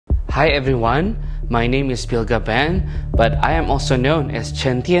Hi everyone, my name is Pilga Ben, but I am also known as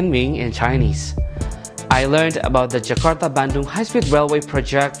Chen Tianming in Chinese. I learned about the Jakarta-Bandung high-speed railway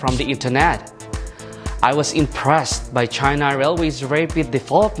project from the internet. I was impressed by China Railway's rapid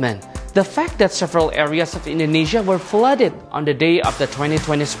development. The fact that several areas of Indonesia were flooded on the day of the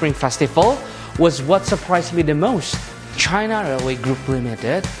 2020 Spring Festival was what surprised me the most. China Railway Group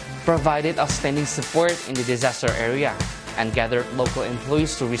Limited provided outstanding support in the disaster area and gathered local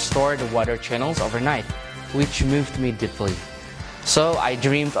employees to restore the water channels overnight, which moved me deeply. So I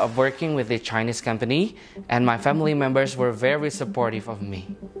dreamed of working with a Chinese company, and my family members were very supportive of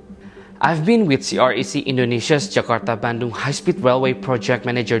me. I've been with CREC Indonesia's Jakarta-Bandung High-Speed Railway Project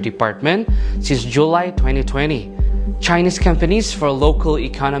Manager Department since July 2020. Chinese companies for local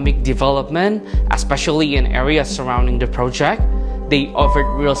economic development, especially in areas surrounding the project, they offered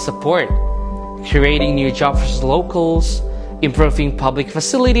real support, creating new jobs for locals, improving public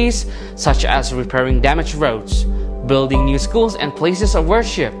facilities such as repairing damaged roads, building new schools and places of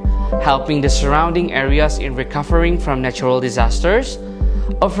worship, helping the surrounding areas in recovering from natural disasters,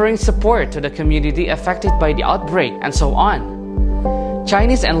 offering support to the community affected by the outbreak, and so on.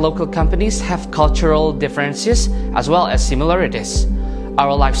 Chinese and local companies have cultural differences as well as similarities.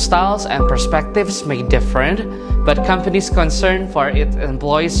 Our lifestyles and perspectives may differ, but companies' concern for its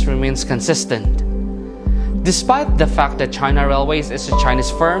employees remains consistent. Despite the fact that China Railways is a Chinese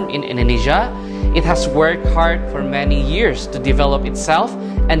firm in Indonesia, it has worked hard for many years to develop itself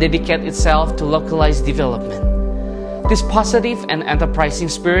and dedicate itself to localized development. This positive and enterprising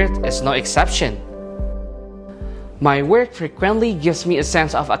spirit is no exception. My work frequently gives me a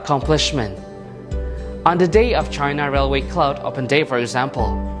sense of accomplishment. On the day of China Railway Cloud Open Day, for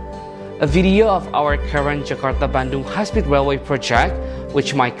example, a video of our current Jakarta-Bandung high-speed railway project,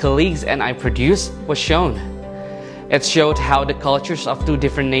 which my colleagues and I produced, was shown. It showed how the cultures of two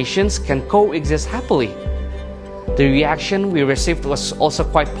different nations can coexist happily. The reaction we received was also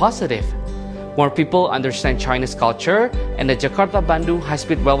quite positive. More people understand Chinese culture, and the Jakarta-Bandung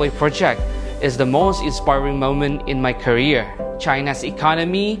high-speed railway project is the most inspiring moment in my career. China's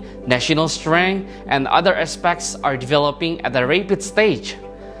economy, national strength, and other aspects are developing at a rapid stage.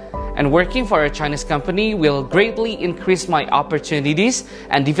 And working for a Chinese company will greatly increase my opportunities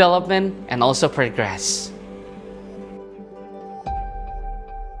and development and also progress.